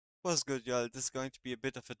What's good, y'all? This is going to be a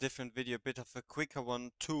bit of a different video, a bit of a quicker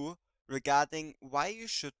one too, regarding why you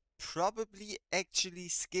should probably actually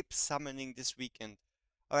skip summoning this weekend.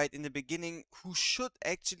 Alright, in the beginning, who should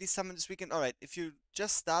actually summon this weekend? Alright, if you're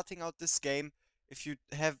just starting out this game, if you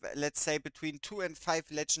have, let's say, between 2 and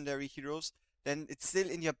 5 legendary heroes, then it's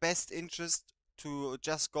still in your best interest to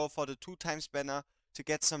just go for the 2 times banner to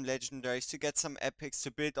get some legendaries, to get some epics,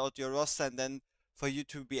 to build out your roster, and then for you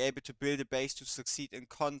to be able to build a base to succeed in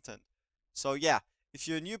content. So yeah, if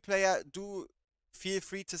you're a new player, do feel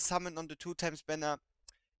free to summon on the 2 times banner.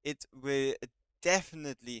 It will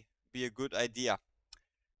definitely be a good idea.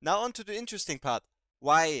 Now on to the interesting part.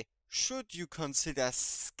 Why should you consider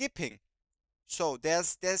skipping? So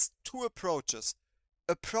there's two approaches.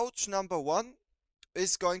 Approach number one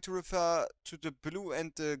is going to refer to the blue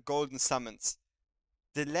and the golden summons.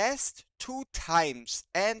 The last 2 times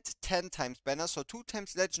and 10 times banner, so 2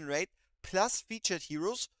 times legend rate plus featured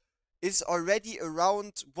heroes, is already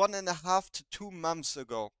around 1.5 to 2 months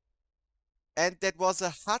ago. And that was a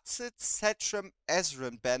Hatsit Setram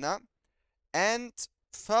Ezreal banner. And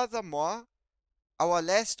furthermore, our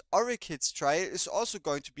last Orchid's trial is also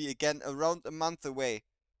going to be again around a month away.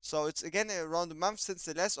 So it's again around a month since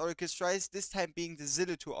the last Orchid's trials, this time being the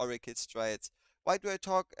Zillitu Orchid's trials. Why do I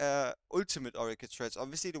talk Ultimate Orchid's trials?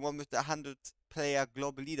 Obviously the one with the 100 player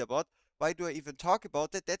global leaderboard. Why do I even talk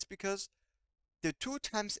about that? That's because the 2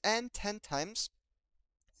 times and 10 times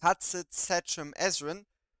Hatsit Setram Ezreal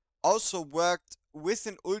also worked with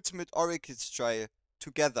an Ultimate Orchid's trial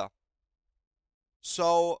together.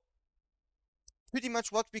 So pretty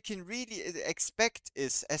much what we can really expect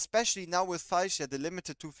is, especially now with Falsha, the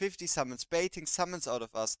limited 250 summons, baiting summons out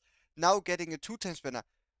of us, now getting a 2 times banner.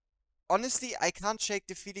 Honestly, I can't shake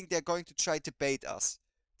the feeling they're going to try to bait us.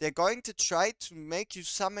 They're going to try to make you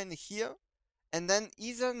summon here, and then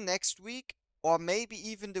either next week, or maybe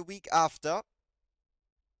even the week after,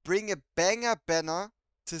 bring a banger banner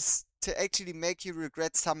to actually make you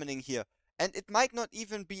regret summoning here. And it might not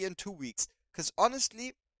even be in 2 weeks, because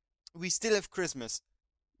honestly, we still have Christmas.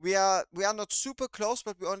 We are not super close,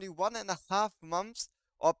 but we're only 1.5 months,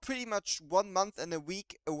 or pretty much 1 month and a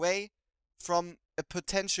week away from a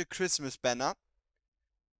potential Christmas banner.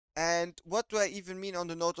 And what do I even mean on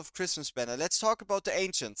the note of Christmas banner? Let's talk about the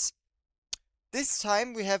Ancients. This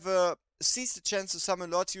time we have a seize the chance to summon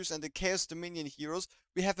Lord Zeus and the Chaos Dominion heroes.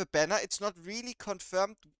 We have a banner. It's not really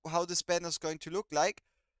confirmed how this banner is going to look like,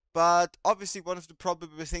 but obviously one of the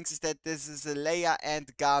probable things is that this is a Leia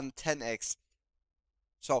and Garn 10x.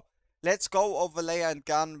 So let's go over Leia and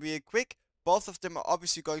Garn real quick. Both of them are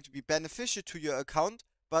obviously going to be beneficial to your account,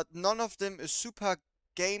 but none of them is super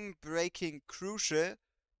game-breaking crucial,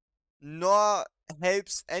 nor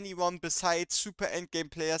helps anyone besides super endgame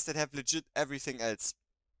players that have legit everything else.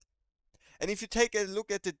 And if you take a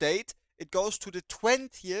look at the date, it goes to the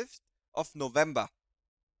 20th of November.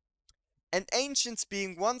 And Ancients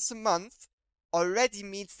being once a month already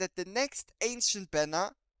means that the next Ancient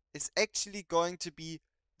banner is actually going to be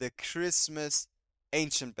the Christmas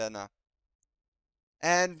Ancient banner.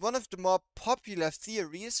 And one of the more popular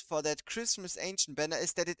theories for that Christmas Ancient banner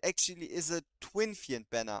is that it actually is a Twin Fiend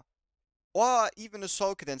banner. Or even a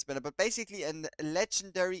Soul Cadence banner, but basically a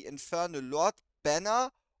legendary Infernal Lord banner,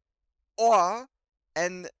 or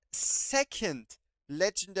a second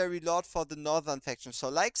legendary lord for the northern faction. So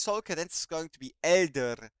like Soul Cadence is going to be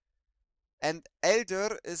Elder. And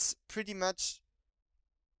Elder is pretty much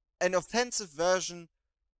an offensive version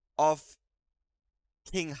of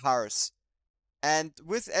King Hars. And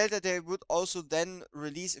with Elder they would also then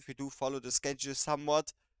release, if you do follow the schedule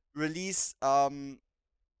somewhat, release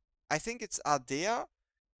I think it's Ardea,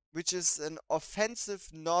 which is an offensive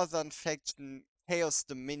northern faction Chaos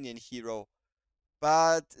Dominion hero.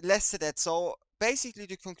 But less than that. So basically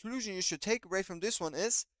the conclusion you should take away from this one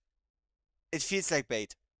is it feels like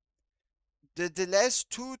bait. The last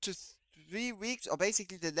 2 to 3 weeks, or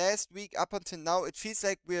basically the last week up until now, it feels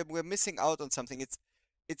like we're missing out on something.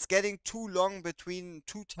 It's getting too long between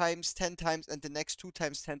 2 times 10 times and the next 2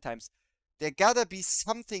 times 10 times. There gotta be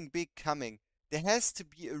something big coming. There has to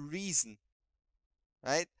be a reason,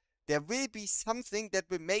 right? There will be something that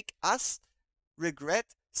will make us regret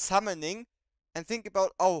summoning and think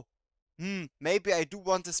about, oh, maybe I do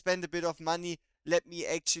want to spend a bit of money. Let me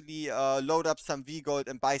actually load up some V-Gold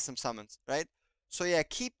and buy some summons, right? So yeah,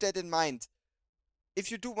 keep that in mind. If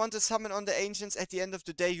you do want to summon on the Ancients, at the end of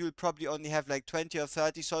the day, you'll probably only have like 20 or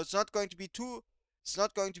 30, so it's not going to be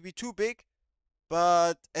too big.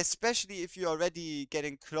 But especially if you're already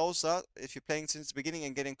getting closer, if you're playing since the beginning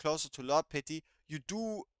and getting closer to Lord Pity, you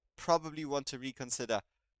do probably want to reconsider.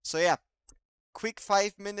 So yeah, quick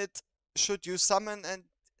 5 minute should you summon, and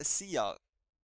see ya.